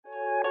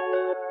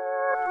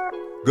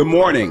Good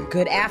morning.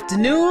 Good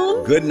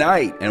afternoon. Good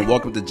night, and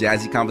welcome to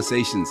Jazzy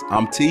Conversations.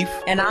 I'm Teef.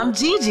 And I'm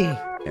Gigi.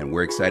 And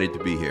we're excited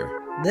to be here.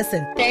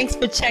 Listen, thanks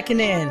for checking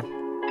in.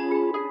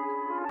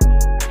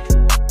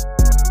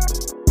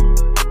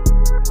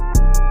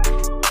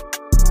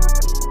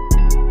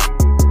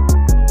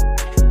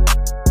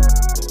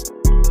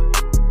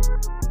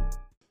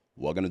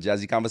 Welcome to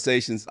Jazzy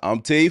Conversations.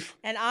 I'm Teef.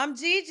 And I'm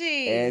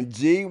Gigi. And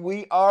G,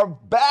 we are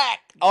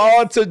back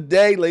on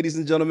today, ladies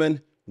and gentlemen.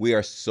 We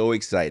are so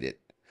excited.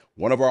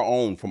 One of our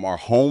own from our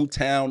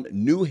hometown,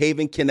 New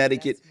Haven,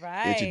 Connecticut,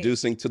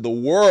 introducing to the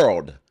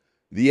world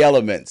the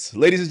Elements.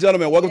 Ladies and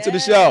gentlemen, welcome to the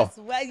show.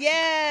 Well,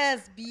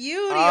 yes,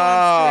 beauty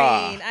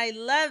on screen. I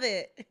love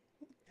it.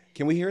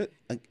 Can we hear it?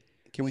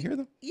 Can we hear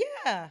them?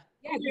 Yeah.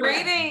 Yeah,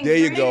 greetings. There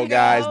you go,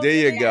 guys.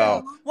 There you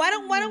go. Why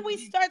don't we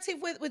start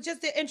with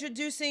just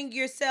introducing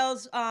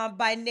yourselves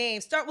by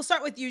name? We'll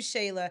start with you,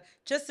 Shayla,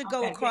 just to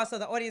go across so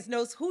the audience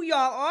knows who y'all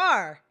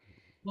are.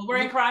 Well, we're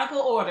in chronicle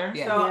order.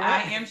 Yeah. So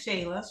I am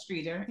Shayla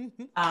Streeter,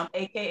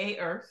 aka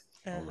Earth.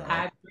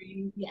 I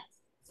bring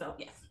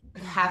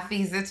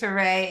Hafiza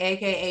Teray,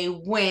 aka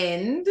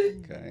Wind.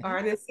 Okay.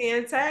 Artist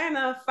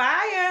Santana,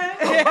 Fire.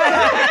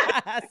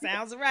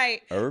 Sounds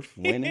right. Earth,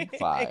 Wind, and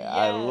Fire. Yeah.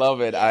 I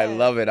love it. Yeah. I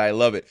love it. I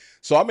love it.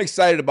 So I'm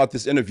excited about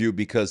this interview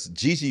because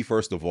Gigi,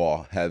 first of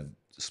all, have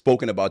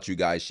spoken about you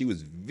guys. She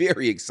was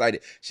very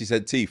excited. She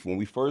said, Teef, when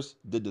we first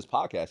did this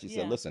podcast, she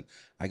said, listen,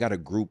 I got a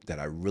group that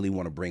I really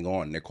want to bring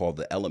on. And they're called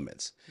the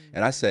Elements. Mm-hmm.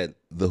 And I said,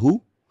 the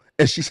who?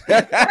 And she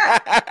said,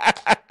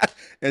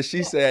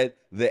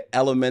 the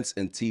Elements.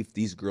 And Teef,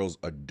 these girls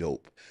are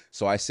dope.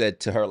 So I said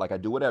to her, like I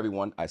do with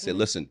everyone, I said,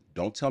 listen,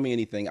 don't tell me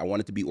anything. I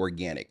want it to be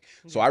organic.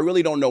 Mm-hmm. So I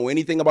really don't know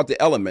anything about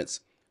the Elements.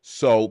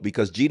 So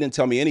because G didn't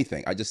tell me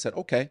anything, I just said,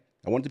 okay,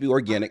 I want it to be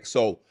organic.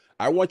 So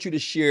I want you to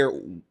share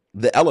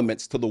the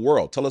Elements to the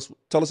world. Tell us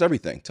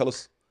everything. Give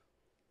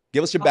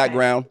us your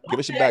background. Give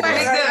us your background.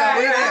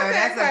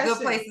 That's a good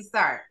place to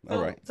start.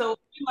 All right. So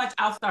pretty much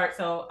I'll start.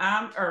 So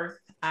I'm Earth.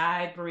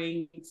 I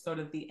bring sort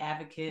of the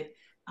advocate,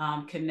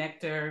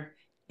 connector,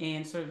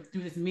 and sort of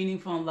do this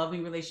meaningful and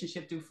loving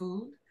relationship through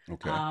food.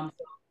 Okay. So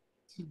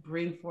to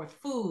bring forth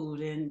food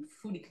and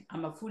foodie,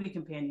 I'm a foodie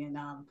companion.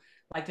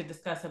 Like to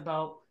discuss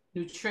about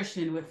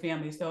nutrition with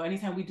families. So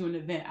anytime we do an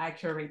event, I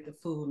curate the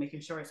food,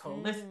 making sure it's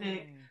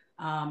holistic,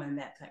 and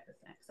that type of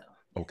thing. So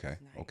okay.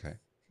 Okay.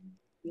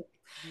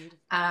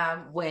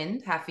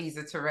 Wind,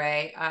 Hafiza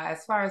Teray.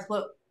 As far as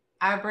what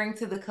I bring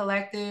to the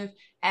collective,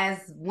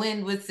 as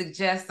Wind would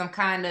suggest, I'm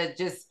kind of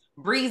just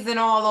breezing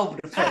all over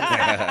the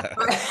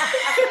place.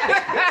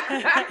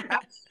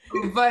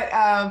 But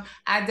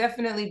I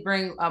definitely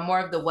bring more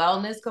of the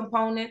wellness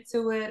component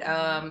to it,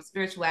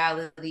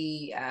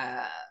 spirituality,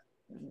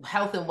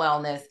 health and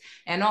wellness,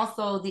 and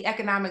also the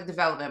economic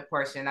development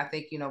portion. I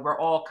think, we're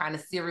all kind of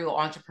serial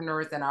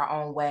entrepreneurs in our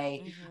own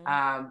way,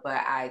 but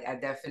I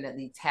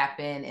definitely tap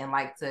in and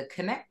like to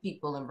connect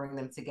people and bring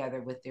them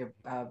together with their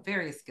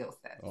various skill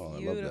sets. Oh, I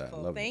beautiful. love that.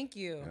 Love Thank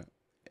you. Yeah.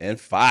 And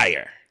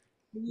fire.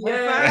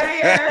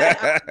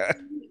 Yeah. I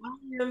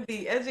am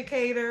the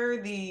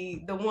educator,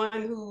 the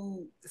one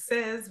who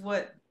says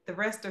what the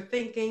rest are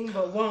thinking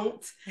but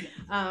won't.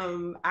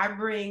 I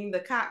bring the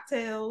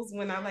cocktails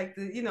when I like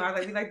to, we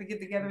like to get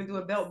together and do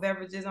adult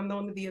beverages. I'm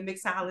known to be a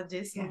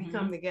mixologist when we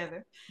come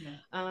together. Yeah.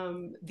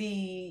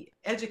 The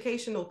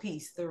educational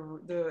piece,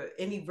 the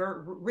any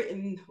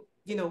written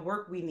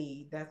work we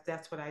need.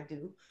 That's what I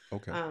do.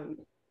 Okay. And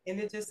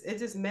it just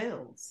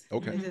melds.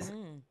 Okay.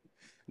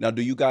 Now,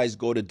 do you guys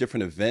go to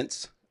different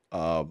events,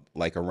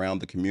 like around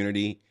the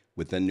community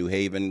within New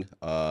Haven,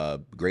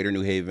 Greater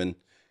New Haven,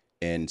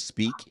 and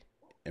speak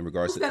in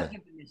regards to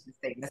give the mission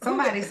statement?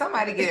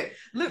 Somebody get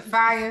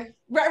fire.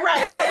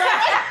 Right.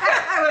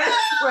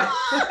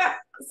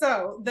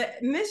 So the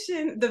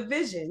mission, the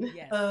vision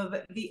of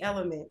the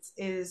Elements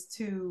is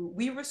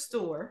we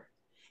restore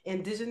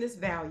Indigenous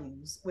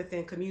values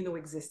within communal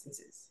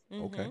existences.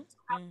 Okay.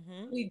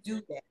 We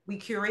do that. We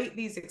curate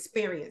these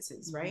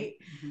experiences, right?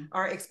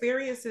 Our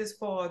experiences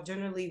fall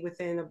generally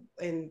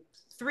in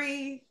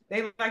three,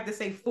 they like to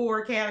say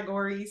 4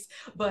 categories,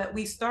 but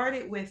we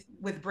started with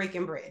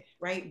breaking bread,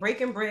 right?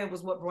 Breaking bread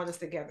was what brought us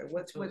together,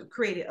 what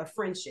created a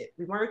friendship.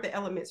 We weren't the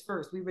Elements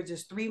first. We were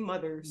just 3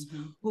 mothers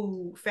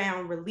who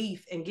found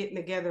relief in getting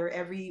together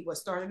what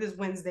started as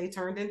Wednesday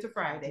turned into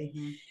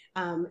Friday.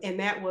 And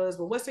that was,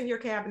 well, what's in your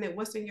cabinet?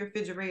 What's in your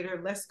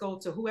refrigerator? Let's go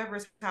to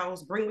whoever's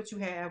house, bring what you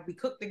have. We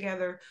cook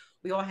together.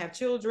 We all have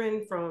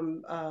children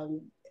from,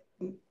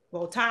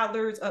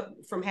 toddlers up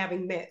from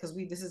having met, because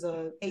this is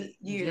a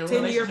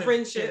 10-year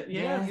friendship.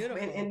 Yeah.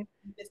 And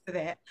midst of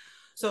that.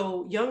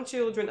 So young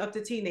children up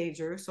to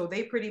teenagers. So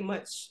they pretty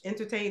much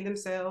entertain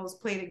themselves,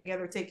 play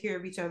together, take care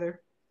of each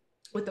other,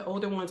 with the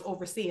older ones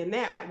overseeing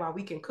that while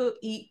we can cook,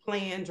 eat,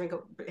 plan, drink,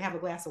 have a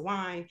glass of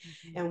wine,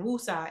 and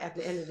woosah at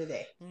the end of the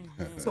day.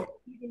 So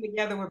eating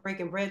together, we're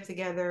breaking bread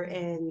together,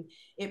 and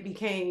it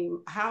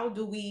became, how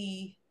do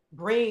we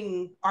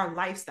bring our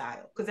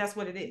lifestyle, because that's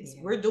what it is.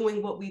 Yeah. We're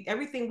doing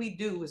everything we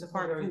do is a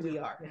part of who we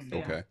are.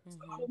 Okay. So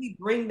how do we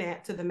bring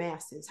that to the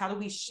masses? How do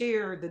we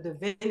share the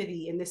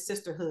divinity in this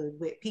sisterhood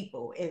with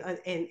people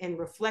and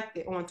reflect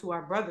it onto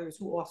our brothers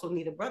who also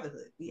need a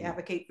brotherhood? We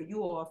advocate for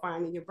you all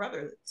finding your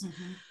brotherhoods.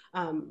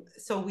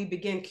 So we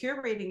begin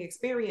curating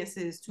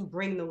experiences to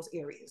bring those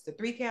areas. The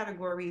 3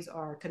 categories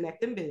are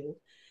connect and build.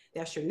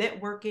 That's your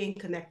networking,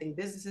 connecting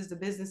businesses to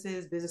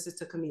businesses, businesses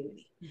to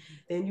community.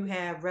 Then you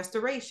have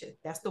restoration.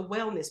 That's the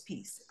wellness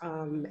piece.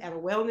 At a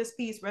wellness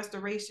piece,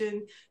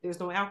 restoration, there's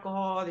no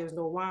alcohol, there's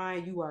no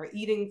wine. You are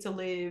eating to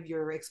live.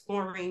 You're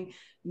exploring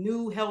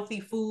new healthy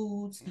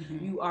foods.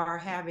 You are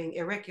having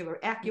irregular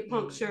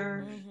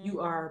acupuncture. You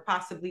are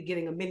possibly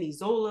getting a mini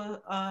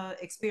Zola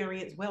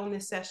experience,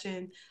 wellness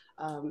session.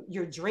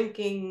 You're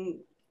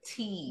drinking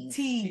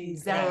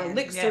teas that are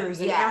elixirs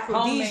and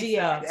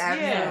aphrodisiacs.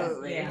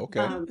 Absolutely.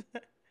 Okay.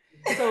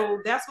 So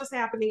that's what's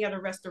happening at a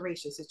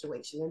restoration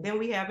situation. And then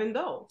we have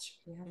indulge,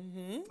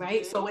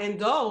 right? So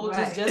indulge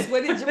is just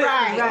what it's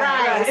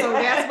right. So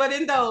that's what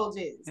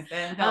indulge is.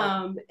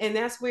 And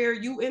that's where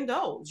you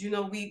indulge. You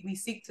know, we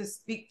seek to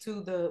speak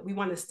to we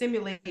want to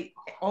stimulate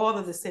all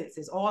of the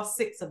senses, all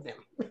 6 of them,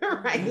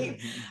 right?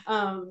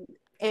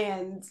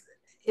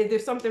 And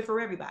there's something for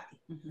everybody.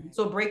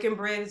 So breaking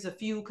bread is a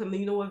few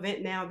communal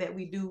event now that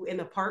we do in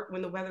the park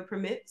when the weather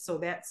permits. So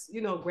that's,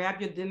 you know, grab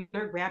your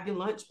dinner, grab your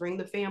lunch, bring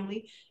the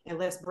family, and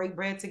let's break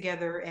bread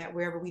together at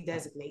wherever we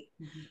designate.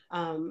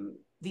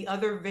 The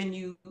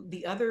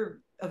other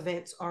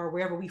events are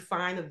wherever we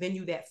find a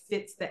venue that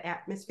fits the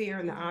atmosphere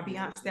and the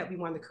ambiance that we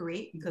want to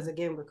create, because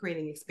again, we're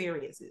creating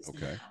experiences.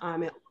 Okay.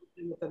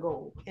 With the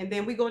goal. And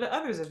then we go to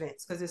others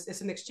events because it's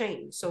an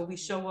exchange. So we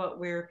show up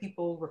where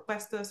people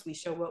request us. We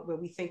show up where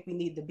we think we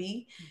need to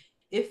be,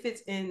 if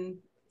it's in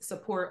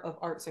support of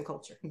arts and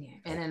culture.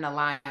 And in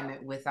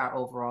alignment with our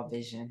overall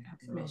vision.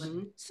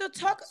 So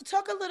talk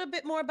a little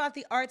bit more about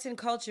the arts and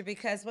culture,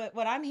 because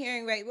what I'm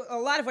hearing, right, a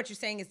lot of what you're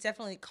saying is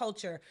definitely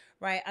culture,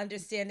 right?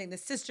 Understanding the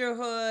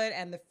sisterhood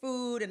and the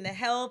food and the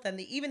health and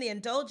even the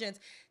indulgence.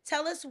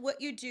 Tell us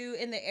what you do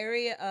in the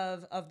area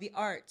of the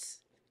arts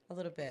a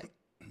little bit.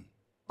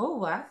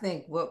 Oh, I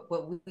think what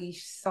we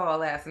saw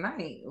last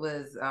night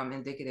was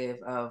indicative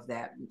of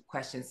that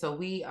question. So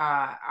we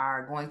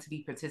are going to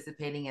be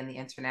participating in the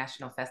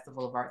International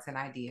Festival of Arts and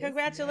Ideas.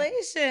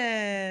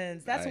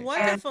 Congratulations. That's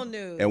wonderful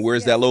news. And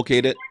where's that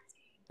located?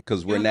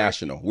 Because we're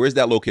national. Where's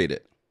that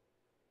located?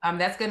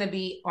 That's going to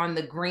be on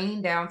the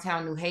Green,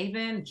 downtown New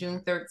Haven,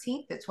 June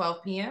 13th at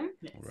 12 p.m.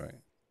 Right.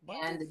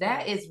 And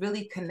that is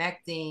really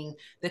connecting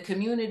the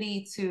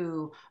community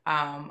to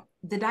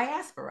the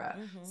diaspora.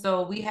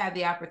 So we had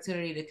the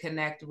opportunity to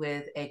connect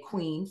with a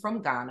queen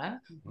from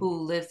Ghana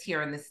who lives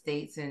here in the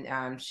States,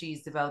 and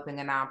she's developing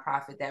a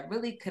nonprofit that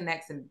really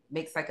connects and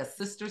makes like a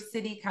sister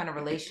city kind of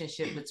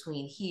relationship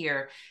between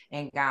here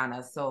and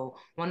Ghana. So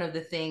one of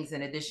the things,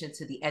 in addition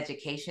to the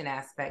education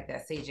aspect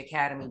that Sage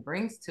Academy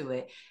brings to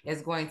it,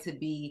 is going to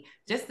be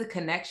just the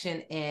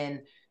connection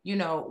in, you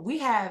know, we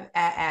have,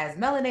 as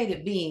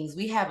melanated beings,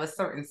 we have a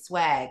certain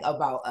swag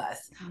about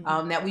us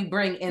that we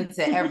bring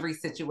into every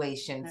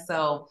situation.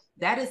 So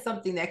that is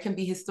something that can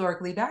be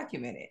historically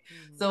documented.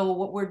 So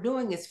what we're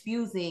doing is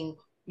fusing,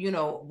 you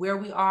know, where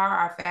we are,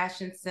 our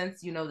fashion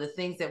sense, you know, the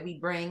things that we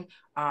bring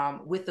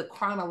with the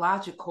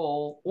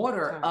chronological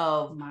order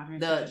of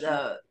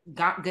the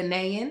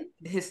Ghanaian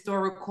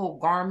historical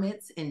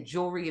garments and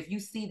jewelry. If you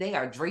see, they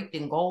are draped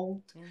in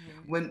gold.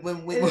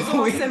 It's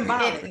all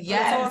symbolic. It's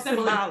all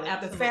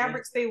symbolic. The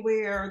fabrics they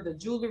wear, the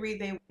jewelry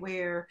they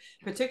wear,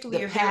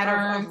 particularly if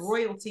they're of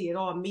royalty, it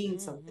all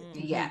means something.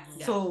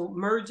 So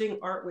merging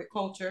art with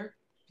culture.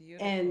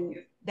 Beautiful. And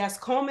that's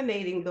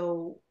culminating,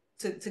 though,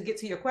 to get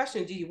to your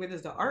question, Gigi, where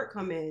does the art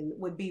come in,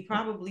 would be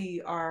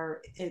probably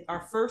our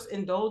first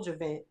indulge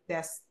event.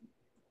 That's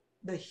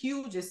the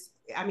hugest.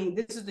 I mean,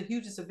 this is the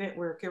hugest event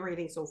we're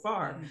curating so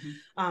far.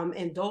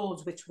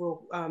 Indulge, which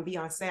will be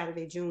on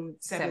Saturday, June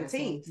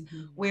 17th,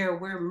 where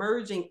we're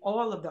merging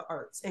all of the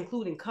arts,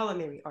 including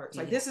culinary arts.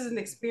 Like this is an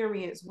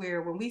experience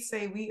where when we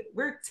say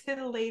we're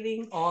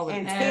titillating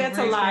and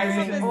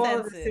tantalizing all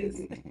of the things.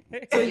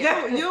 So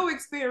you'll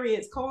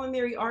experience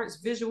culinary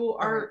arts, visual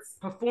arts,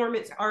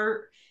 performance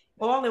art,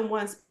 all in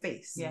one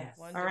space. Yes.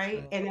 All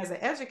right. And as an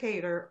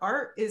educator,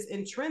 art is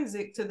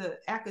intrinsic to the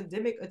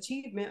academic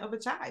achievement of a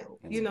child.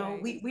 You know,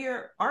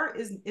 art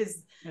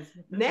is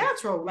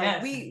natural.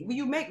 Like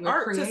you make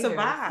art creators to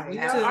survive,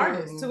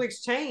 to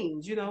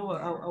exchange, you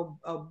know,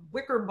 a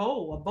wicker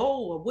bowl,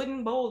 a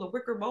wooden bowl, a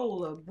wicker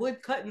bowl, a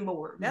wood cutting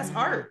board. That's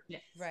art.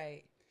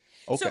 Right.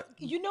 Okay. So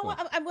you know what?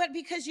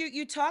 Because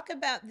you talk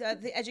about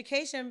the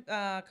education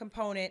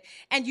component,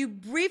 and you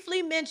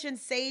briefly mentioned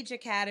Sage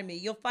Academy.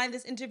 You'll find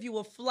this interview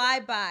will fly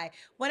by.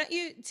 Why don't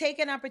you take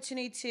an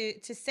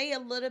opportunity to say a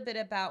little bit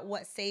about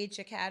what Sage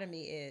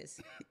Academy is?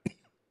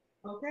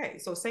 Okay,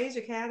 so Sage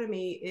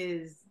Academy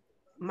is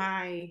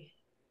my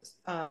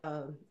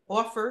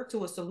offer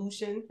to a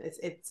solution.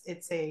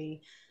 It's a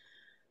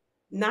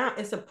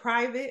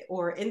private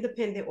or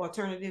independent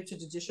alternative to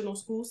traditional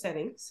school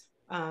settings.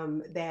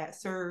 that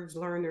serves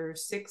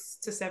learners 6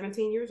 to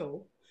 17 years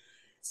old.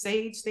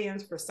 SAGE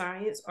stands for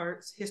Science,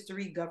 Arts,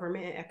 History,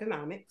 Government, and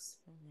Economics.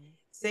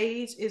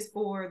 SAGE is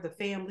for the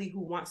family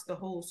who wants to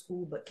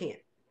homeschool but can't,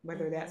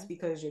 whether that's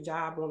because your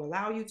job won't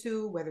allow you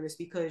to, whether it's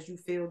because you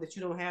feel that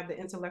you don't have the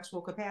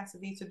intellectual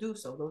capacity to do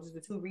so. Those are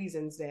the two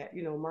reasons that,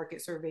 you know,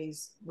 market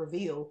surveys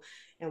reveal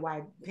and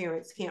why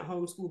parents can't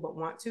homeschool but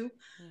want to,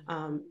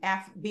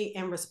 be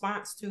in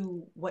response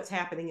to what's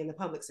happening in the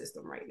public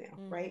system right now,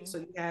 right? So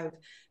you have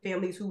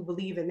families who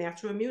believe in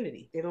natural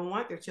immunity. They don't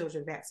want their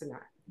children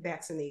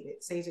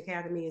vaccinated. SAGE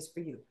Academy is for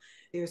you.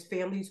 There's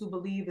families who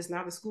believe it's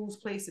not a school's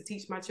place to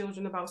teach my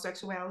children about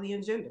sexuality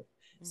and gender.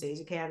 SAGE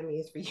Academy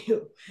is for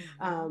you.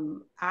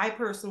 I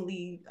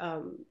personally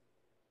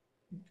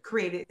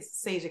created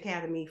SAGE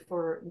Academy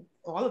for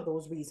all of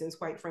those reasons,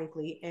 quite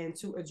frankly, and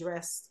to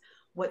address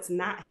what's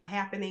not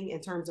happening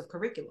in terms of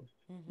curriculum.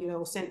 You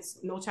know, since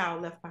No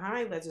Child Left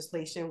Behind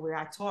legislation, where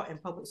I taught in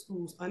public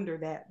schools under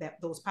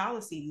those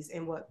policies,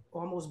 and what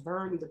almost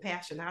burned the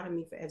passion out of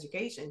me for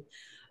education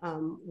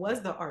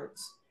was the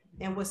arts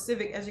and was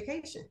civic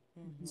education.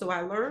 So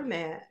I learned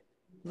that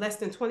less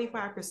than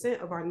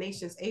 25% of our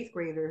nation's 8th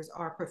graders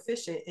are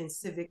proficient in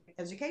civic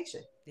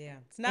education. Yeah,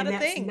 it's not a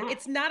thing.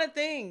 It's not a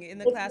thing in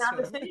the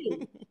classroom. It's not a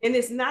thing. And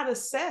it's not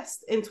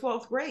assessed in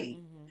 12th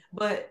grade.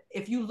 But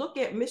if you look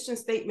at mission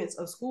statements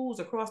of schools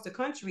across the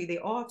country, they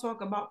all talk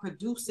about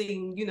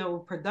producing, you know,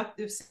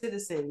 productive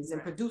citizens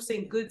and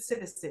producing good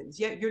citizens.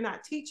 Yet you're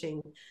not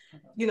teaching,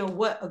 you know,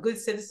 what a good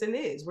citizen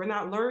is. We're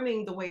not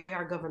learning the way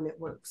our government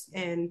works.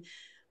 And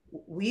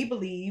we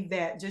believe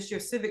that just your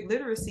civic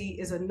literacy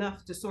is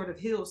enough to sort of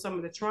heal some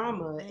of the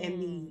trauma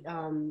and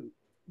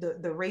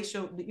the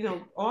racial, you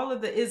know, all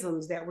of the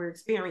isms that we're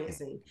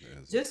experiencing.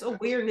 Just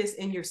awareness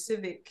in your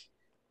civic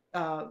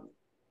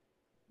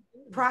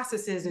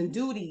processes and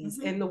duties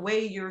and the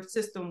way your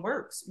system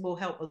works will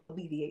help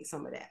alleviate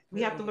some of that.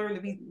 We have to learn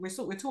to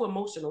we're too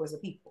emotional as a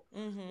people.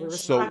 We're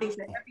responding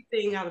to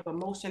everything out of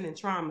emotion and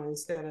trauma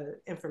instead of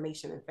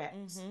information and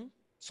facts.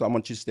 So I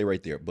want you to stay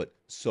right there. But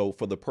so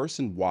for the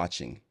person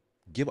watching,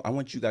 I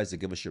want you guys to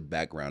give us your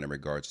background in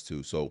regards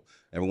to, so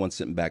everyone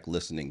sitting back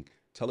listening,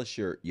 tell us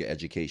your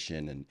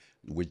education and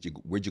where'd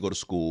you go to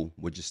school,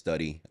 where'd you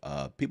study?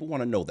 People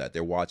want to know that.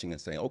 They're watching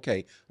and saying,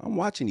 okay, I'm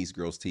watching these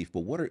girls, Teef,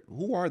 but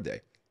who are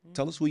they?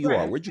 Tell us who you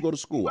are. Where'd you go to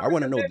school? I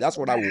want to know. That's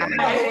what I want to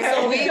know.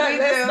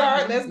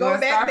 So let's go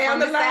back down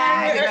the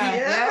line.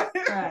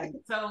 Right.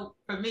 So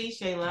for me,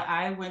 Shayla,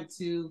 I went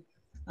to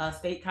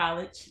State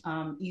College,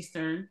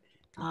 Eastern,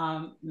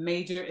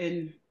 major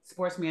in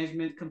sports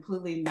management,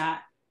 completely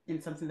not in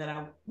something that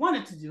I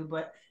wanted to do,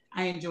 but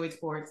I enjoyed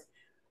sports.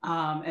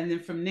 And then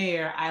from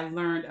there, I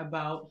learned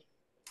about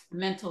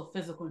mental,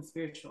 physical, and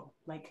spiritual.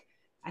 Like,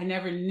 I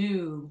never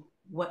knew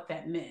what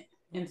that meant.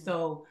 And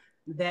so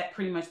that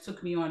pretty much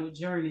took me on a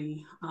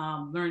journey,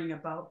 learning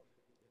about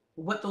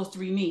what those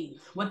three mean.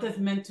 What does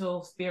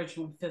mental,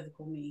 spiritual, and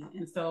physical mean?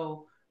 And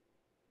so,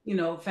 you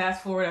know,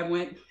 fast forward, I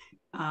went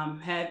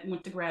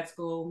to grad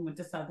school, went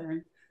to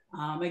Southern,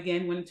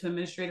 again, went into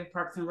administrative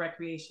parks and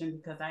recreation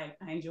because I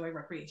enjoy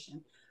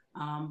recreation.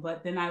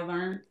 But then I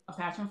learned a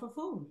passion for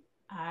food.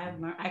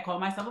 I call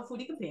myself a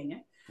foodie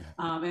companion.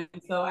 And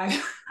so I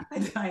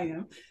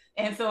am.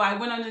 And so I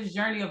went on this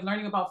journey of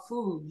learning about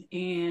food.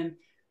 And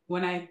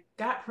when I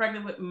got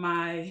pregnant with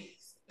my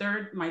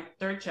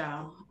third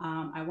child,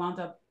 I wound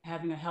up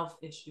having a health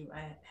issue.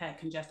 I had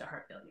congestive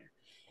heart failure.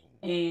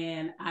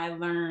 And I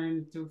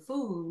learned through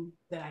food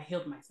that I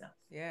healed myself.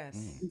 Yes.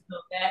 And so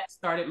that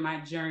started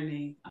my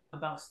journey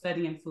about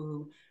studying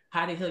food,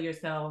 how to heal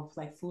yourself.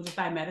 Like, food is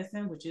thy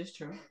medicine, which is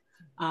true.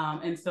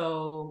 And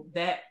so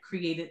that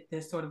created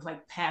this sort of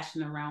like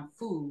passion around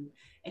food.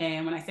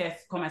 And when I say I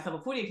call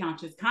myself a foodie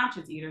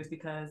conscious eaters,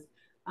 because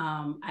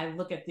I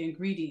look at the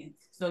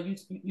ingredients. So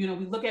you know,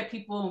 we look at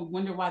people and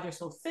wonder why they're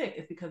so sick.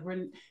 It's because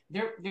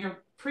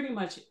they're pretty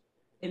much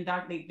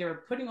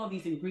they're putting all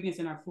these ingredients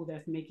in our food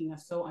that's making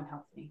us so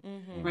unhealthy,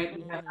 right?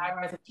 We have high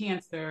rise of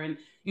cancer and,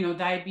 you know,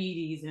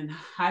 diabetes and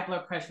high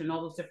blood pressure and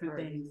all those different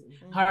things,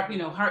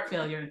 heart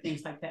failure and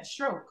things like that,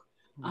 stroke.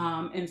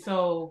 And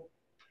so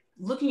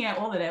looking at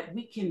all of that,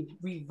 we can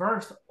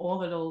reverse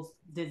all of those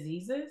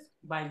diseases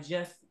by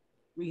just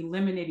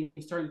eliminating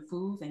certain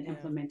foods and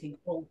implementing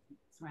whole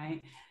foods,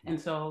 right?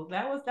 And so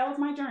that was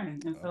my journey.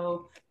 And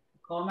so I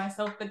call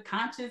myself the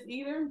conscious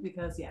eater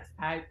because, yes,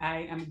 I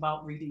am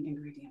about reading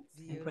ingredients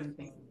and putting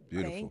things in.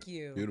 Beautiful. Thank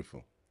you.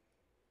 Beautiful.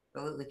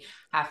 Absolutely.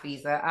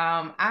 Hafiza.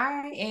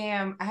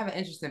 I have an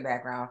interesting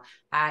background.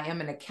 I am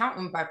an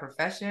accountant by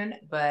profession,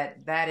 but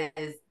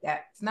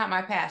that's not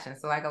my passion.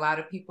 So like a lot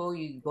of people,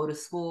 you go to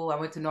school. I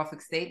went to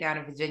Norfolk State down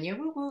in Virginia.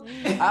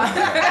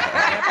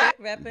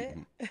 Rep it.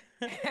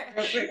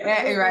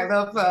 Right,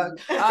 little plug.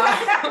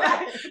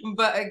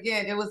 But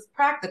again, it was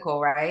practical,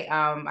 right?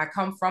 I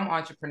come from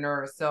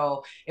entrepreneurs,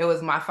 so it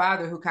was my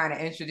father who kind of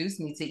introduced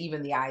me to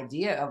even the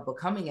idea of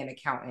becoming an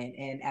accountant.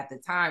 And at the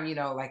time,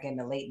 like in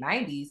the late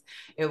 90s,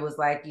 it was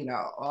like,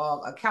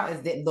 all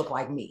accountants didn't look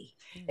like me.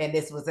 And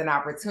this was an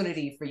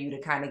opportunity for you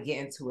to kind of get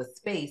into a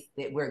space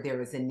where there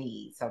was a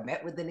need. So I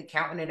met with an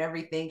accountant and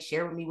everything,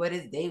 shared with me what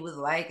his day was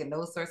like and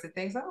those sorts of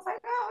things. So I was like,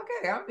 oh,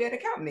 okay, I'll be an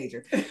accountant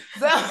major.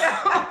 So,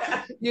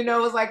 it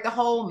was like the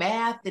whole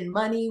math and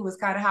money was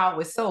kind of how it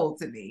was sold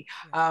to me.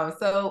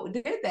 So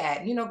did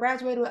that,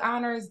 graduated with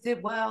honors,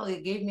 did well.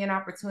 It gave me an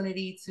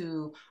opportunity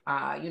to,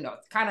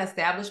 kind of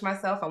establish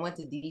myself. I went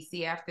to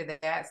DC after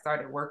that,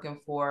 started working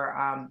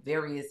for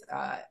various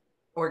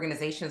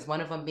organizations, one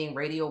of them being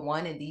Radio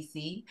One in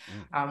DC,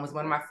 was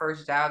one of my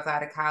first jobs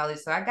out of college.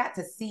 So I got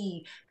to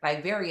see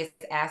like various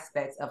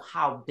aspects of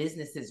how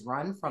businesses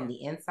run from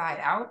the inside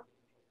out.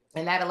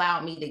 And that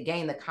allowed me to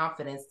gain the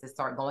confidence to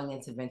start going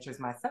into ventures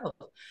myself.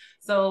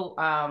 So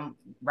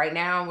right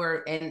now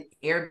we're in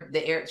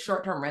the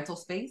short-term rental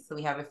space. So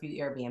we have a few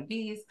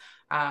Airbnbs.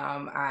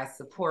 I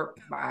support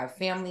my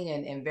family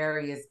in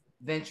various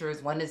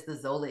ventures. One is the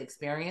Zola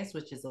Experience,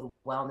 which is a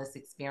wellness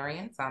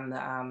experience. I'm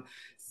the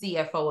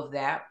CFO of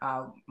that.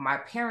 My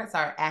parents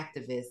are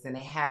activists, and they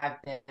have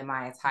been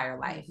my entire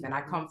life. And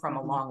I come from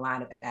a long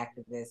line of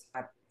activists.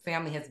 My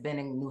family has been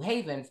in New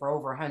Haven for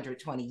over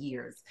 120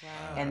 years.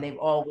 Wow. And they've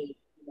always,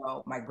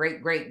 my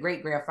great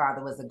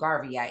grandfather was a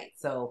Garveyite.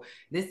 So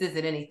this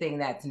isn't anything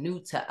that's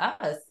new to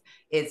us.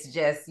 It's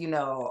just,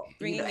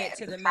 bringing it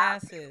to the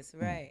masses,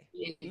 right?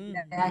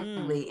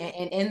 Exactly.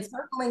 And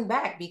circling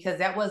back, because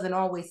that wasn't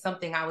always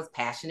something I was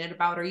passionate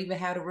about or even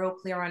had a real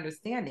clear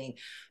understanding.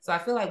 So I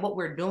feel like what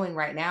we're doing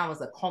right now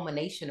is a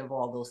culmination of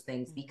all those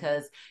things,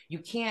 because you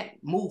can't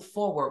move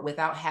forward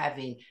without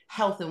having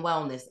health and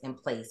wellness in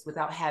place,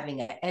 without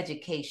having an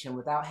education,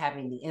 without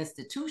having the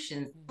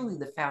institutions, truly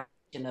the foundation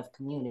of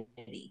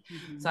community.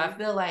 So I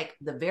feel like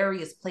the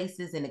various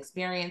places and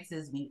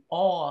experiences we've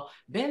all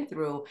been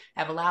through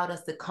have allowed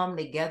us to come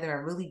together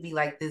and really be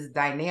like this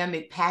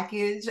dynamic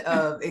package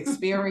of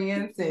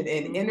experience and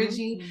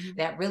energy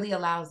that really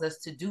allows us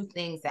to do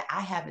things that I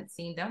haven't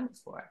seen done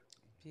before.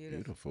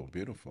 Beautiful.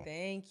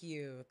 Thank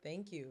you.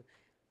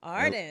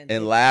 Arden.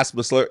 And last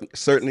but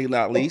certainly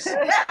not least,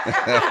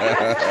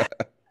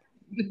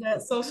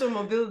 that social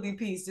mobility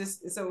piece,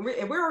 just so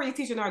we're already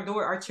teaching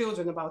our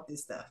children about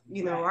this stuff.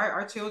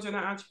 Our children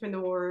are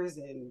entrepreneurs,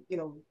 and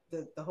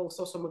the whole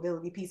social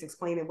mobility piece,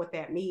 explaining what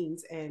that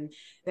means. And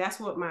that's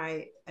what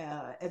my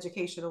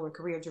educational and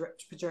career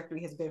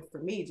trajectory has been for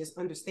me, just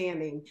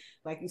understanding,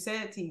 like you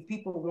said, Teef,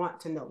 people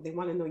want to know, they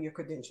want to know your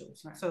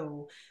credentials. Right.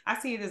 So I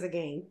see it as a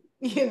game,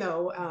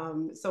 so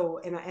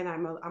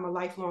I'm a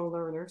lifelong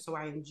learner, so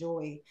I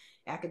enjoy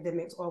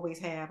academics, always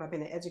have. I've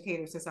been an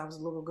educator since I was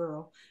a little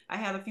girl. I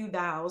had a few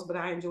dials, but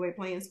I enjoy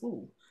playing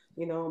school.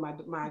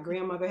 My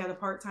grandmother had a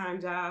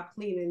part-time job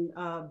cleaning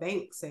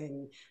banks,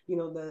 and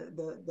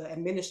the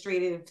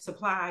administrative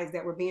supplies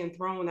that were being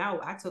thrown out,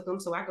 I took them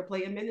so I could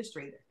play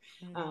administrator.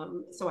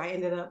 So I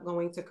ended up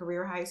going to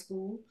career high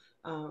school,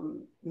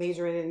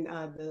 majoring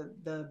in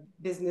the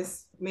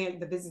business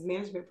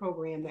management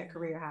program at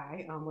Career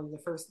High, one of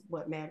the first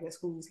magnet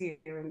schools here,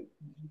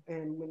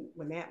 and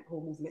when that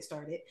whole movement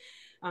started.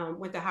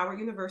 Went to Howard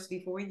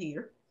University for a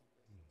year.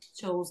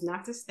 Chose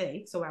not to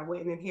stay, so I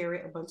went and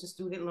inherited a bunch of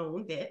student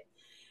loan debt.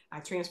 I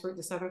transferred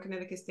to Southern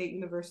Connecticut State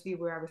University,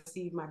 where I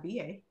received my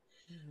BA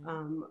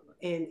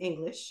in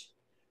English.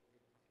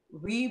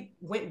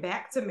 Went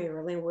back to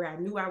Maryland, where I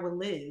knew I would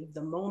live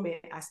the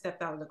moment I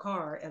stepped out of the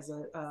car as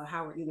a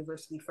Howard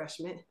University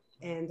freshman.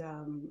 And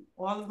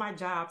all of my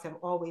jobs have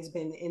always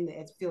been in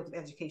the field of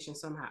education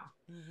somehow.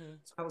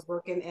 So I was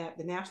working at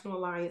the National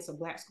Alliance of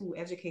Black School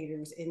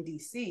Educators in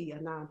DC, a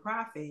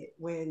nonprofit,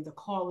 when the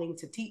calling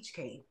to teach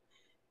came.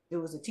 There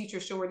was a teacher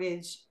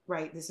shortage,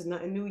 right? This is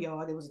nothing new,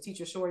 y'all. There was a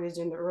teacher shortage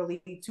in the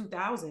early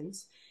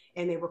 2000s,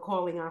 and they were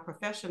calling on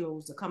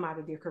professionals to come out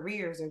of their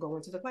careers and go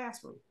into the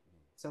classroom.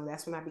 So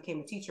that's when I became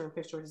a teacher in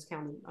Prince George's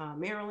County,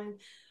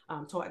 Maryland.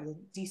 Taught in the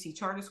DC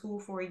Charter School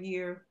for a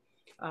year.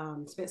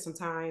 Spent some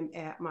time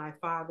at my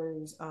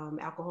father's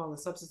alcohol and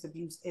substance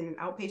abuse in an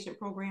outpatient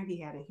program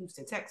he had in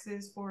Houston,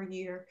 Texas for a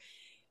year.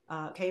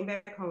 Came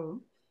back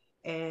home,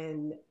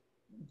 and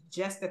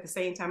just at the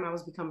same time I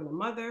was becoming a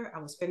mother, I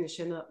was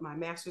finishing up my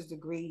master's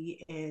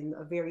degree in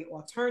a very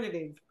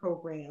alternative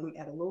program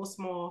at a little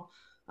small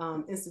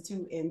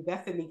institute in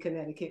Bethany,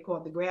 Connecticut,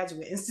 called the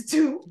Graduate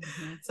Institute.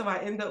 So I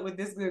end up with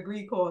this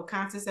degree called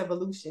Conscious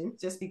Evolution,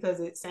 just because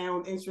it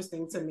sounds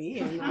interesting to me,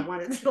 and I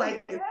wanted to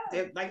like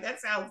that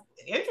sounds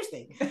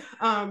interesting.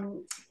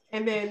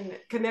 And then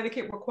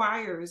Connecticut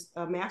requires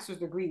a master's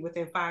degree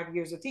within 5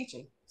 years of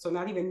teaching. So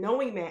not even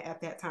knowing that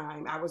at that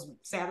time, I was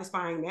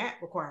satisfying that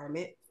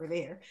requirement for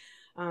there.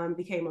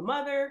 Became a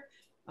mother,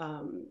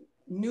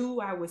 knew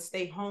I would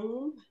stay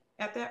home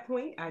at that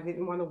point. I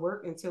didn't want to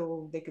work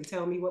until they could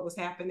tell me what was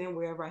happening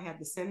wherever I had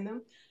to send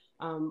them.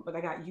 But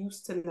I got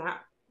used to not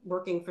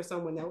working for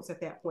someone else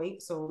at that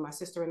point. So my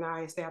sister and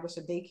I established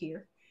a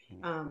daycare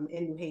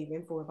in New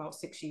Haven for about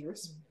 6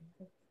 years.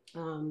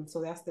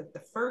 So that's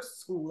the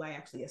first school I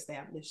actually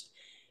established.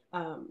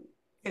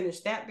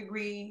 Finished that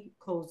degree,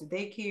 closed the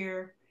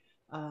daycare,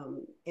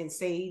 and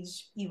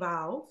Sage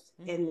evolved.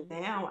 And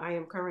now I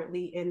am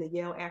currently in the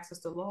Yale Access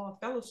to Law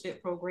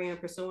Fellowship Program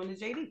pursuing the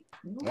JD.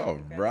 All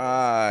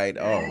right.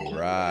 All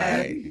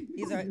right.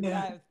 These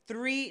are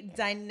three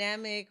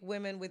dynamic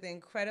women with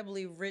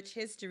incredibly rich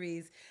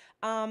histories.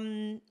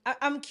 I'm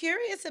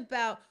curious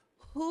about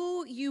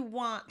who you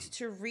want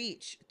to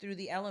reach through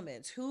the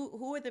elements.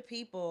 Who are the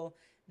people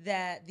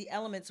that the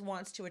elements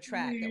wants to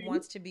attract, that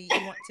wants to be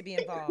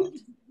involved?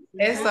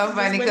 It's so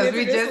funny because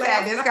we just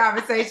had this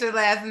conversation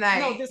last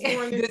night. No, this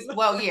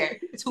morning.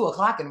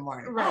 2:00 in the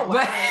morning.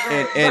 Right.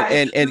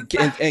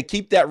 And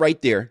keep that right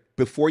there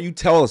before you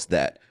tell us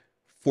that.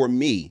 For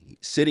me,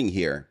 sitting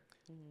here,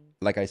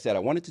 like I said, I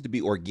wanted it to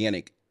be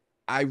organic.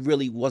 I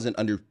really wasn't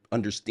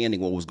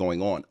understanding what was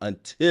going on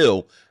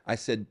until I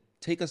said,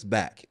 take us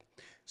back.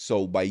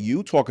 So by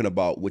you talking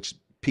about, which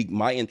piqued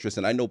my interest,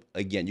 and I know,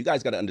 again, you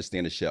guys got to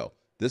understand the show.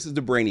 This is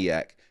the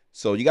Brainiac.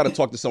 So you got to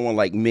talk to someone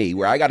like me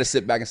where I got to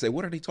sit back and say,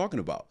 what are they talking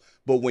about?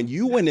 But when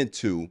you went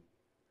into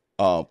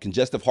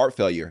congestive heart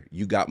failure,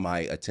 you got my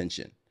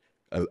attention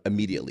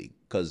immediately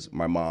because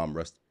my mom,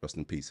 rest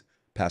in peace,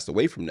 passed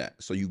away from that.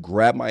 So you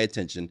grabbed my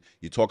attention.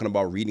 You're talking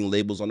about reading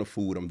labels on the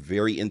food. I'm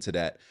very into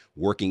that,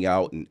 working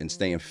out and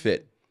staying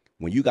fit.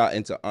 When you got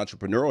into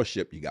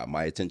entrepreneurship, you got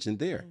my attention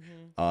there.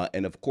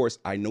 And of course,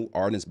 I know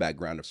Arden's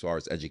background as far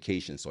as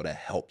education, so that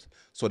helped.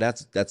 So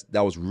that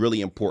was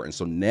really important.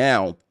 So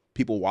now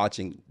people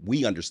watching,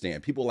 we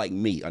understand. People like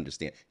me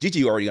understand.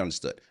 Gigi already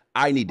understood.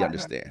 I need to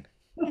understand.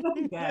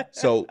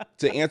 So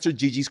to answer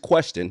Gigi's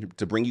question,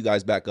 to bring you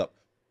guys back up,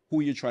 who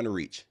are you trying to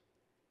reach?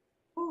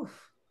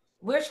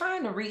 We're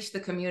trying to reach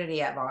the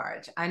community at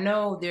large. I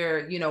know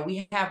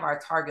we have our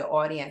target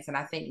audience, and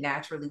I think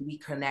naturally we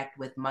connect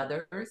with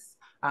mothers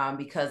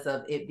because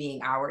of it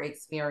being our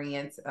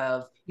experience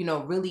of,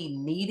 really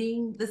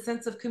needing the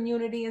sense of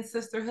community and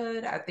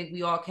sisterhood. I think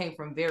we all came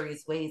from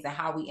various ways, and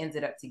how we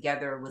ended up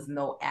together was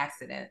no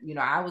accident.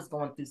 I was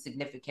going through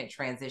significant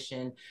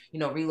transition,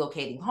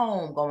 relocating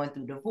home, going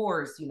through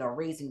divorce,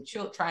 raising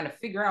children, trying to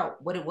figure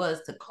out what it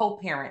was to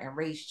co-parent and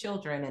raise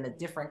children in a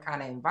different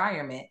kind of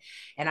environment.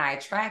 And I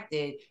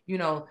attracted,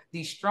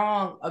 these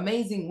strong,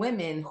 amazing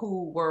women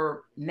who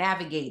were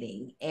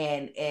navigating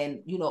and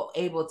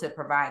able to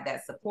provide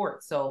that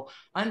support. So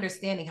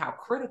understanding how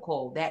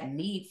critical that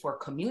need for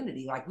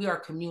community, like we are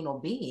communal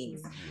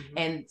beings.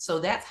 And so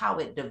that's how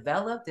it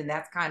developed. And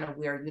that's kind of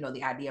where,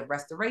 the idea of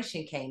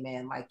restoration came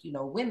in. Like,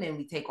 women,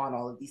 we take on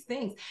all of these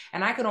things.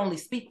 And I could only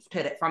speak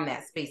to that from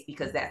that space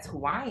because that's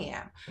who I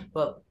am.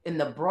 But in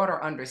the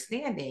broader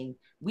understanding,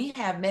 we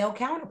have male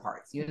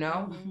counterparts,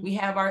 we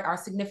have our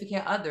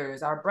significant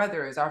others, our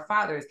brothers, our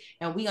fathers,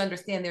 and we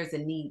understand there's a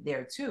need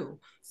there too.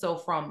 So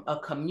from a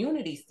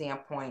community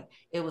standpoint,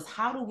 it was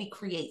how do we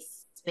create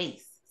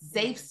space,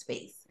 safe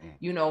space,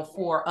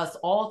 for us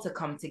all to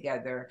come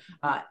together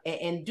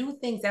and do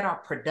things that are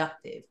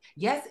productive.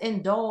 Yes,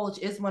 indulge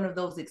is one of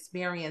those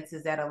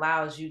experiences that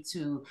allows you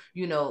to,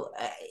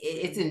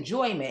 it's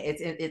enjoyment,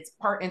 it's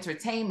part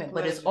entertainment,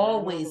 but it's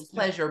always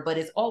pleasure, but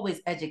it's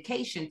always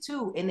education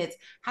too. And it's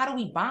how do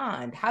we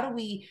bond?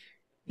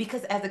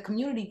 Because as a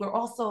community,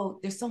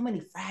 there's so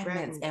many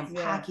fragments and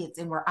pockets,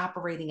 and we're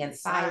operating in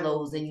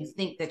silos, and you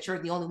think that you're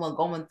the only one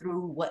going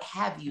through what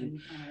have you.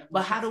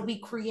 But how do we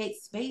create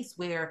space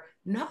where,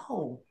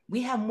 no,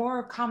 we have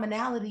more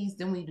commonalities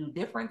than we do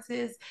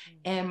differences?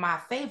 And my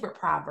favorite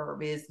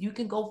proverb is, you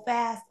can go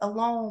fast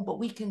alone, but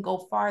we can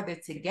go farther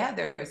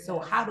together. So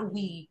how do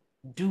we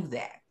do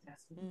that?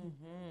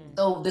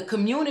 So the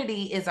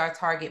community is our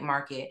target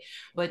market.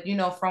 But,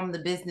 from the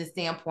business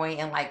standpoint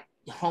and like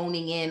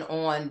honing in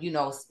on,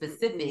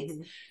 specifics,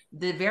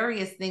 the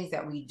various things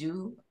that we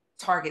do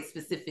target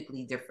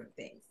specifically different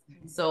things.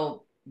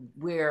 So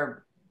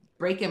where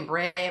breaking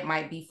bread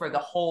might be for the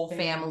whole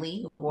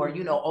family, or,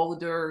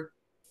 older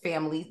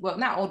families, well,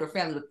 not older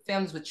families, but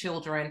families with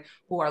children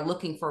who are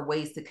looking for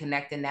ways to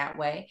connect in that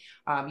way.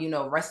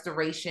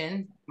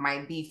 Restoration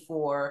might be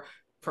for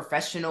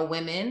professional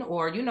women,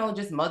 or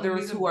just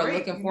mothers who are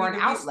looking for an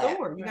outlet.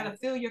 You got to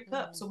fill your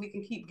cup so we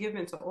can keep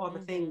giving to all the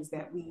things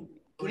that we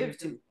give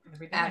to.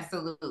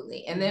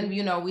 Absolutely. And then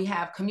we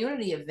have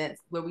community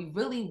events where we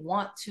really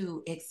want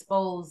to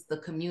expose the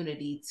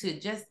community to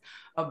just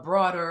a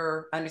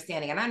broader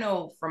understanding. And I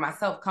know for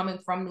myself, coming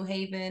from New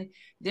Haven,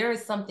 there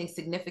is something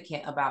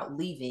significant about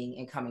leaving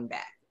and coming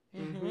back.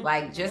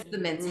 Like just the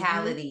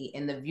mentality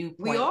and the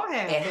viewpoint. We all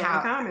have that in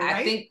common,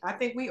 right? I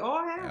think we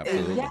all have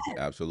absolutely, that.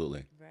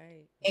 absolutely. Right.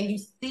 And you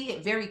see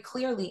it very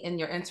clearly in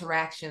your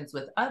interactions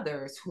with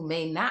others who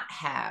may not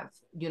have,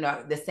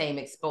 the same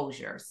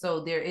exposure.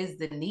 So there is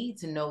the need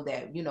to know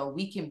that,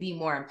 we can be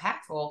more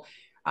impactful,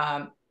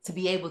 to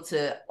be able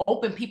to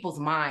open people's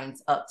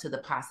minds up to the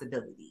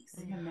possibilities.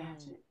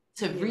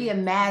 To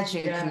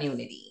reimagine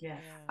community.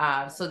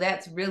 So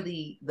that's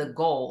really the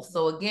goal.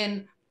 So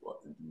again,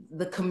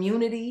 the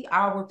community,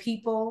 our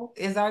people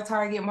is our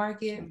target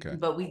market, Okay.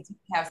 but we do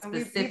have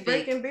specific. We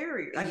breaking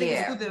barriers. I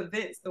think through the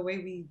events, the way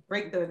we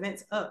break the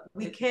events up,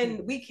 we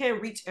can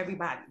reach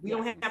everybody. We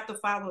don't have to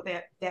follow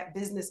that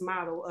business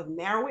model of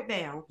narrow it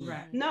down.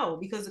 Right. No,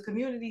 because the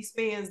community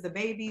spans the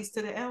babies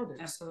to the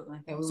elders. Absolutely.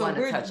 And So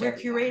we're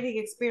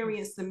curating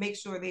experience to make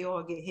sure they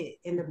all get hit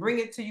and to bring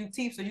it to you,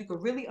 Teef, so you can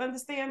really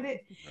understand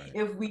it. Right.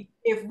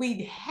 If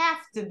we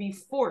have to be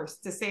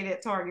forced to say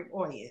that target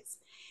audience,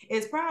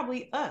 it's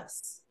probably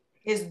us.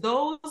 It's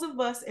those of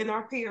us in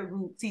our peer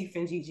group, Teef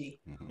and Gigi,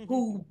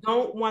 who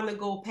don't want to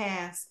go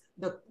past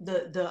the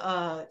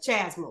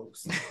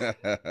Chasmos.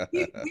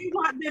 we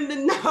want them to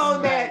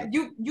know that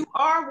you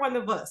are one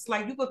of us.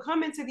 Like, you could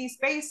come into these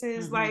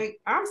spaces,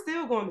 like, I'm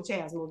still going to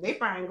Chasmos. They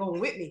probably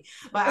going with me,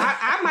 but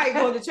I might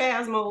go to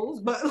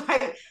Chasmos,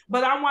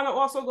 but I want to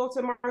also go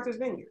to Martha's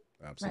Vineyard.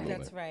 Absolutely.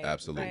 That's right.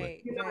 Absolutely.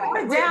 Right. You know,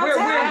 right. we're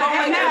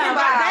going downtown,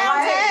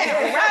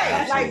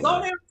 right? Like,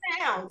 go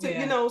downtown.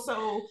 You know,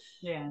 so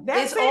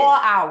it's all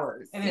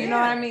ours. You know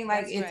what I mean?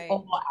 Like, it's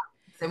all ours,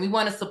 and we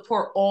want to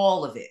support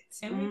all of it.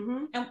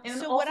 And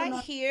so what I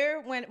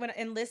hear when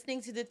in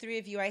listening to the three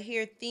of you, I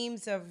hear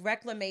themes of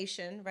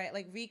reclamation, right?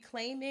 Like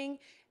reclaiming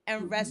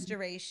and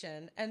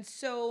restoration. And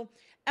so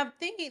I'm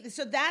thinking,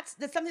 so that's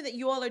something that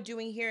you all are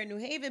doing here in New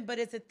Haven, but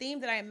it's a theme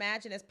that I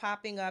imagine is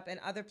popping up in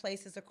other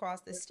places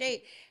across the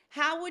state.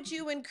 How would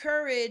you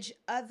encourage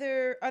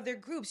other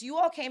groups? You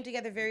all came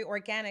together very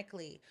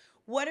organically.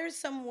 What are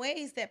some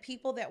ways that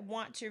people that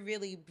want to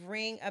really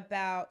bring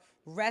about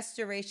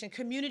restoration,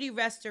 community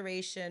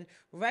restoration,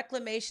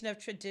 reclamation of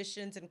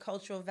traditions and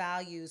cultural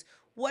values,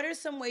 what are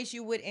some ways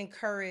you would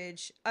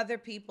encourage other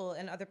people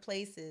in other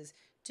places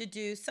to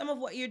do some of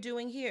what you're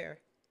doing here?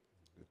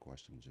 Good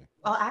question, Jay.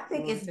 Well, I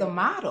think it's the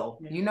model.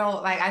 You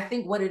know, like, I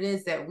think what it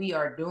is that we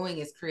are doing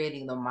is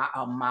creating a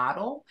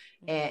model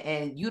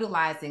and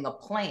utilizing a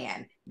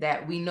plan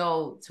that we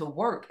know to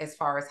work as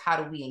far as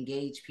how do we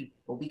engage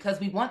people, because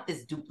we want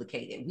this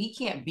duplicated. We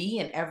can't be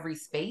in every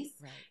space,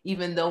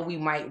 even though we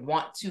might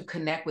want to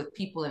connect with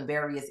people in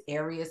various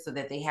areas so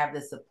that they have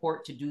the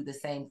support to do the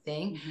same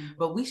thing.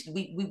 But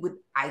we would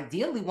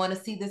ideally want to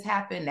see this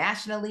happen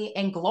nationally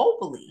and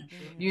globally.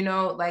 You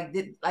know, like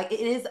it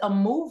is a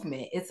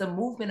movement. It's a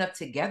movement of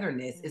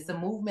togetherness. It's a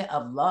movement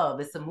of love.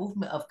 It's a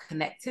movement of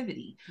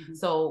connectivity.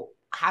 So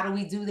how do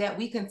we do that?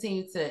 We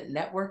continue to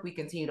network. We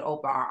continue to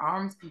open our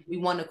arms. We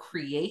want to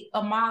create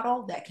a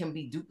model that can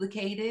be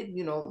duplicated,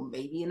 you know,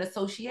 maybe an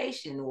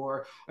association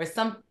or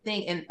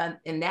something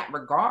in that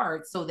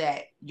regard, so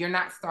that you're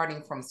not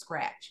starting from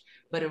scratch.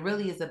 But it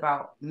really is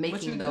about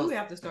making But you do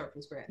have to start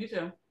from scratch. You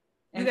do.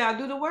 You gotta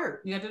do the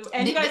work. You gotta do,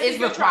 and it's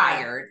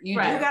required.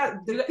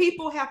 The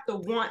people have to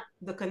want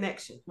the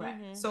connection.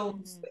 Right.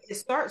 So it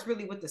starts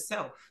really with the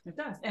self. It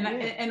does.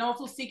 And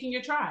also seeking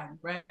your tribe,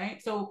 right?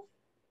 So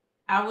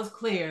I was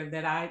clear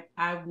that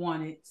I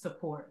wanted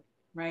support,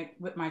 right,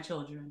 with my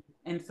children.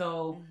 And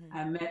so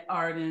I met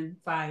Arden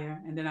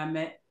Fire, and then I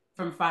met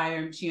from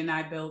Fire, she and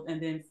I built, and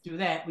then through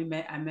that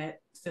I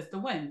met Sister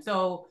Wynn.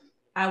 So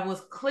I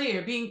was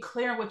being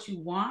clear what you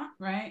want,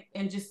 right?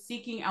 And just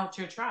seeking out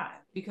your tribe,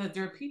 because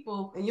there are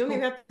people. And you don't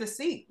even have to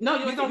seek. No,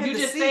 you don't have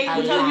to seek.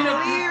 You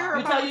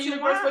tell the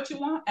universe what you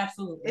want.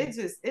 Absolutely.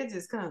 It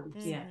just comes.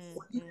 Yes.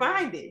 You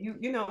find it.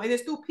 You know, and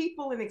it's through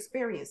people and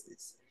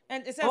experiences.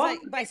 And it sounds like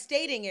by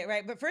stating it,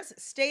 right? But first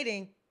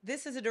stating,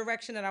 this is a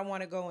direction that I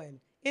want to go in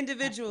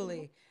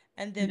individually,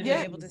 and then being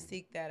able to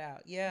seek that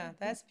out. Yeah,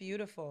 that's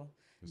beautiful.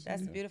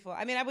 That's beautiful.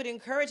 I mean, I would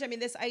encourage,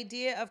 this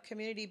idea of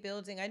community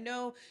building. I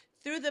know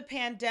through the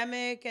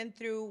pandemic and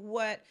through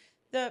what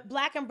the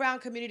Black and Brown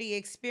community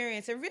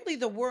experienced, and really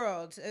the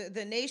world,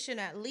 the nation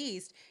at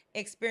least,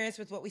 experienced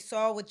with what we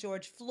saw with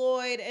George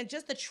Floyd and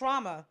just the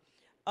trauma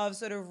of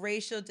sort of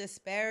racial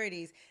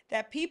disparities,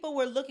 that people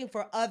were looking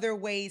for other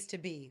ways to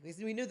be.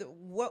 We knew that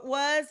what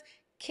was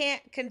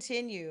can't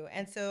continue.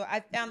 And so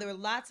I found there were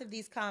lots of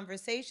these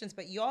conversations,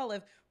 but y'all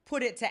have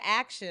put it to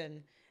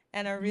action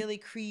and are really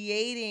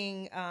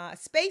creating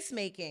space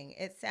making,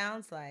 it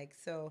sounds like.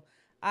 So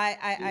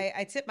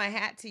I tip my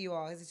hat to you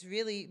all. It's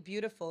really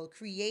beautiful,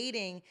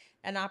 creating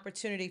an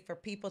opportunity for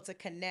people to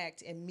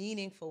connect in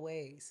meaningful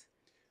ways.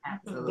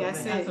 Absolutely.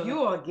 That's it.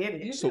 You all get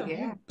it.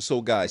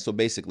 So guys, so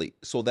basically,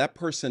 that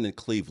person in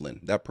Cleveland,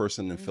 that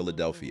person in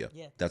Philadelphia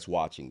that's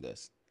watching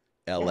this,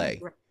 LA,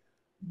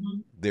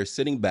 they're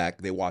sitting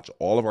back, they watch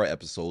all of our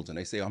episodes, and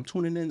they say, I'm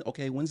tuning in,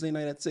 okay, Wednesday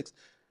night at 6.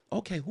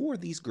 Okay, who are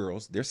these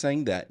girls? They're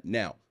saying that.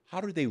 Now,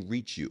 how do they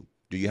reach you?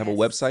 Do you have a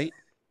website?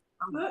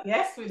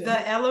 Yes, we do.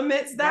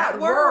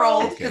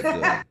 TheElements.world. Okay,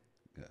 good.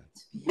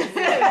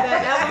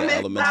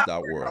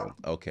 TheElements.world.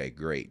 Okay,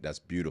 great. That's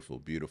beautiful,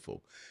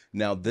 beautiful.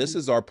 Now, this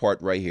is our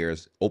part right here,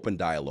 is open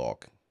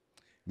dialogue,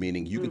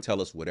 meaning you can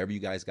tell us whatever you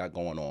guys got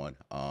going on.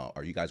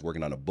 Are you guys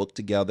working on a book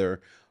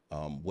together?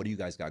 What do you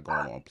guys got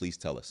going on? Please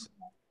tell us.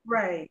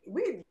 Right.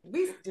 We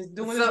just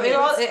doing so it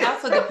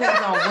also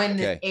depends on when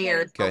this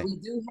airs. Okay.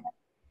 So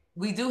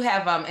we do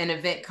have an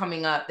event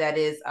coming up that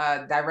is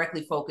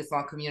directly focused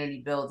on community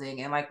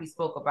building, and like we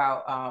spoke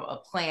about, a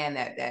plan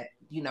that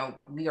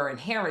we are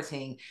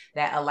inheriting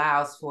that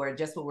allows for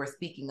just what we're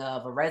speaking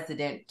of, a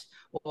resident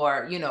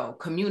or,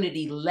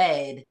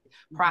 community-led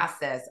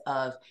process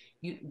of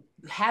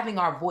having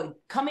our voice,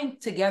 coming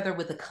together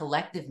with a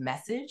collective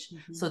message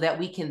so that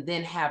we can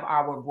then have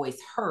our voice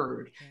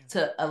heard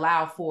to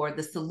allow for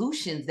the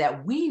solutions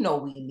that we know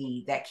we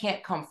need that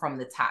can't come from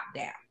the top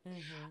down.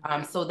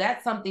 So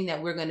that's something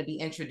that we're going to be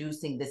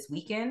introducing this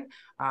weekend,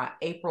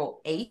 April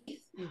 8th.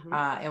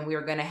 And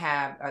we're going to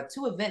have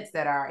 2 events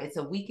it's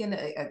a weekend,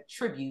 a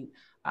tribute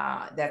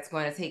that's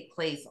going to take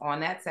place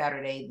on that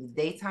Saturday. The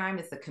daytime,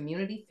 it's a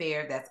community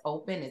fair that's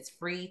open. It's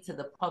free to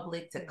the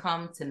public to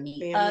come to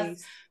meet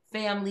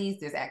families.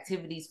 There's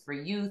activities for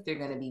youth. There are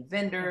going to be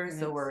vendors.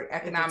 So we're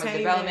economic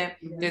development.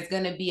 There's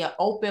going to be an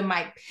open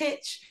mic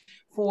pitch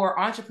for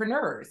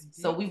entrepreneurs.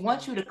 So we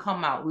want you to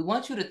come out. We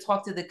want you to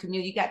talk to the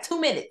community. You got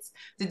 2 minutes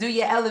to do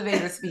your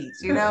elevator speech,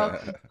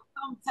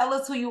 Tell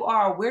us who you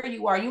are, where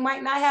you are. You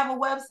might not have a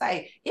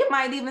website. It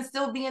might even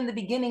still be in the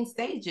beginning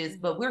stages,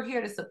 but we're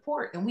here to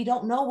support, and we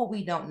don't know what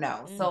we don't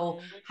know. So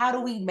how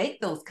do we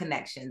make those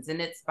connections?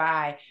 And it's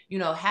by,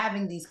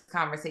 having these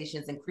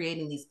conversations and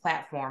creating these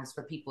platforms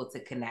for people to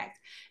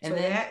connect. And so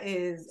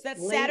then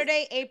that's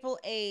Saturday, April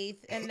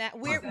 8th. And that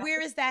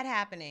where is that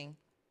happening?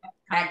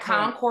 At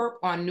Concorp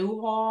on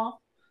Newhall.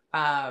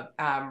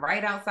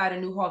 Right outside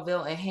of New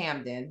Hallville in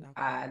Hamden.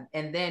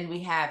 And then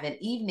we have an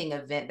evening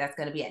event that's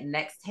going to be at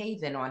Next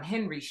Haven on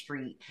Henry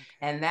Street.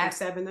 And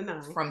that's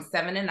from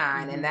 7 to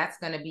 9. And that's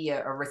going to be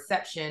a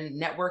reception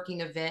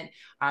networking event.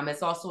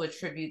 It's also a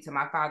tribute to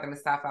my father,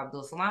 Mustafa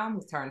Abdul Salam,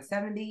 who turned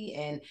 70.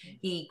 And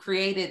he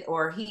created,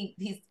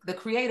 he's the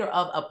creator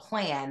of a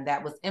plan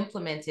that was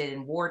implemented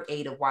in Ward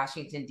 8 of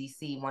Washington,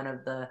 D.C., one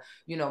of the,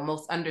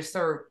 most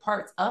underserved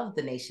parts of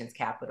the nation's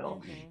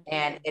capital.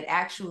 And it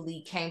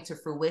actually came to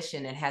fruition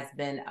and has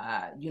been,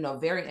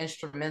 very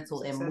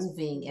instrumental in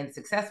moving and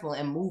successful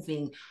in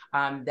moving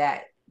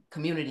that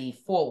community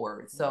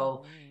forward.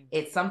 So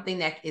it's something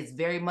that is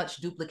very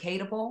much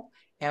duplicatable.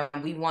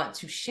 And we want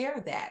to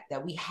share that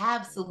we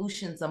have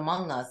solutions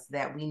among us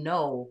that we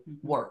know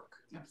work.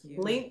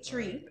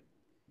 Linktree,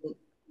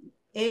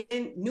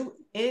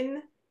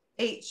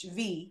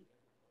 NHV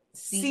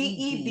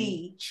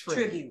CED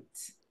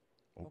tribute.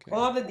 Okay.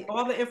 All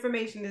the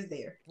information is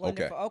there.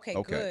 Wonderful.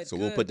 Okay. Good. So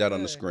we'll put that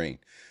on the screen.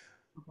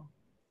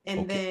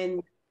 And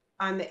then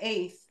on the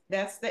 8th,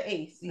 that's the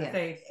 8th.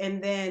 Yeah.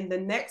 And then the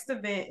next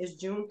event is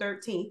June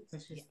 13th,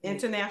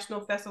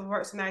 International Festival of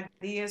Arts and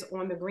Ideas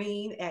on the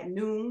Green at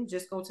noon.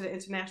 Just go to the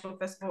International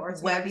Festival of Arts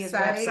and Ideas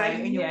website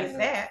and you'll get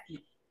that.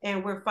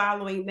 And we're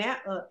following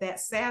that up that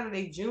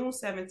Saturday, June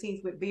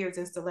 17th with Beards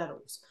and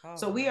Stilettos.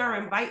 So we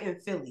are inviting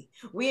Philly.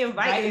 We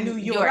inviting New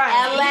York.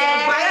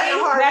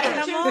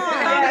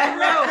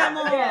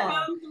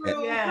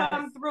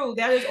 Come through.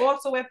 That is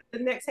also at the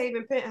Next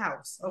Haven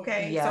Penthouse.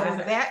 Okay. So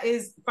that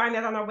is, find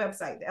that on our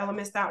website,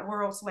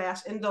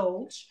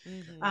 theelements.world/indulge.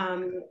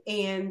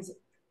 And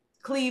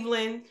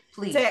Cleveland,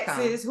 please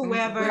Texas, come.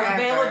 Whoever.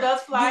 Available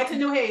does fly to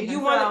New Haven. You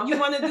want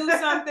to do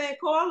something?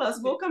 Call us.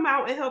 We'll come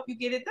out and help you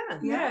get it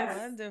done. Yes.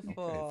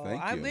 Wonderful. Okay,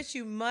 I wish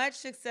you much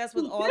success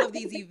with all of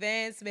these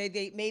events. May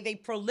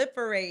they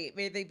proliferate.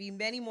 May there be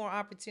many more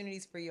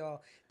opportunities for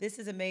y'all. This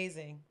is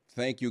amazing.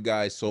 Thank you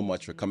guys so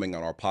much for coming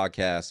on our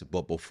podcast.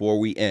 But before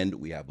we end,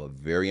 we have a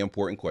very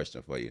important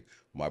question for you.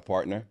 My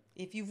partner.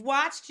 If you've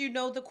watched, you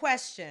know the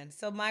question.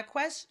 So my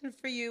question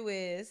for you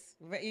is,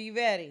 are you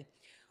ready?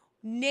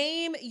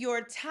 Name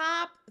your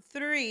top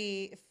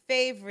 3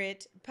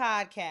 favorite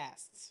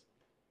podcasts.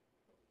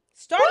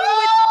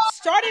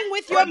 Starting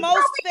with your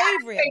most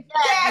favorite.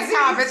 Jazzy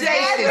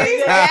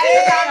Conversations.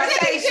 Jazzy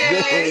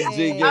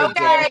Conversations.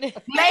 Okay.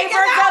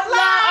 Labors of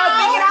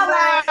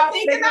Love.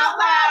 Thinking out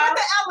loud with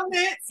the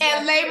elements.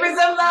 And Labors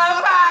of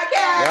Love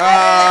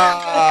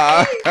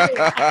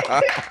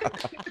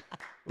podcast.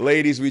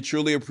 Ladies, we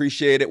truly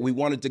appreciate it. We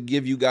wanted to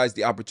give you guys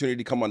the opportunity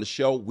to come on the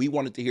show. We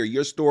wanted to hear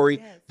your story.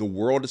 Yes. The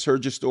world has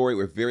heard your story.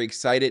 We're very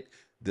excited.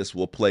 This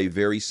will play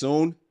very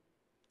soon.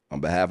 On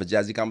behalf of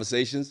Jazzy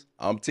Conversations,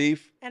 I'm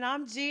Teef. And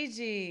I'm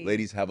Gigi.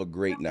 Ladies, have a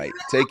great night.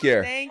 Take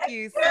care. Thank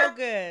you. So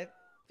good.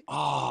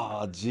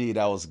 Oh, gee,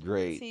 that was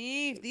great.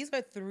 Teef, these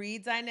were 3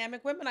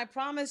 dynamic women. I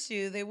promise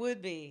you they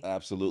would be.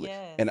 Absolutely.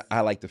 Yes. And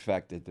I like the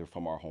fact that they're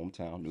from our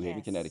hometown, New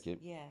Haven, Connecticut.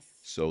 Yes.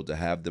 So to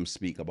have them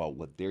speak about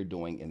what they're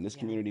doing in this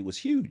community was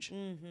huge.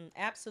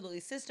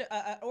 Absolutely.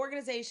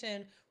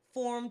 Organization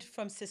formed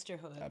from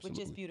sisterhood, which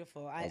is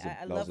beautiful.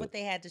 I love what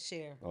they had to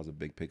share. That was a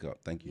big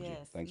pickup. Thank you, Jim.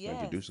 Thanks for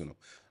introducing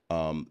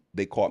them.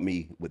 They caught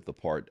me with the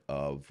part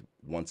of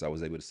once I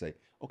was able to say,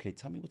 okay,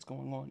 tell me what's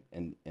going on.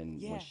 And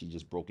when she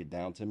just broke it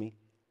down to me,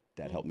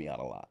 that helped me out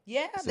a lot.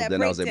 Yeah, so then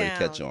breakdown. I was able to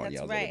catch on.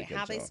 That's right.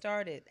 How they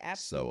started.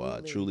 Absolutely.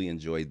 So truly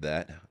enjoyed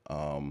that.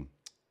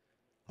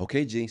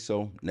 Okay, G.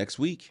 So next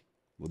week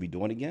we'll be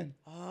doing it again.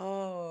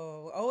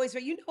 Oh, always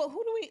right. You know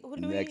who do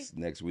we?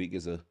 Next week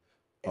is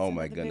oh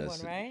my goodness,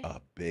 big one, right?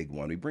 A big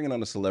one. We bringing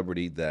on a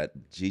celebrity that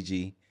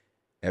Gigi,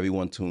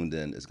 everyone tuned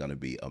in is going to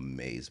be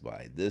amazed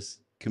by. This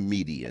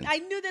comedian. I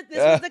knew that this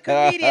was a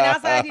comedian. I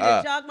was like, I need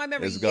to jog my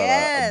memory. It's gonna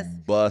Yes.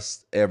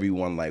 bust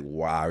everyone like,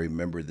 wow, I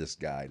remember this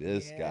guy.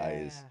 This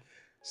guy is. Yeah.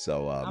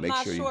 So I'm make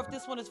not sure sure you. if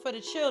this one is for the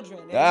children.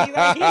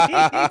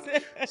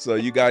 So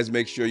you guys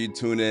make sure you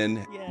tune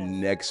in Yes.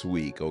 next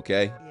week,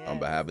 okay? Yes. On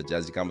behalf of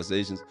Jazzy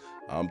Conversations,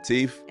 I'm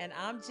Teef. And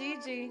I'm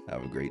Gigi.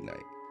 Have a great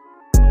night.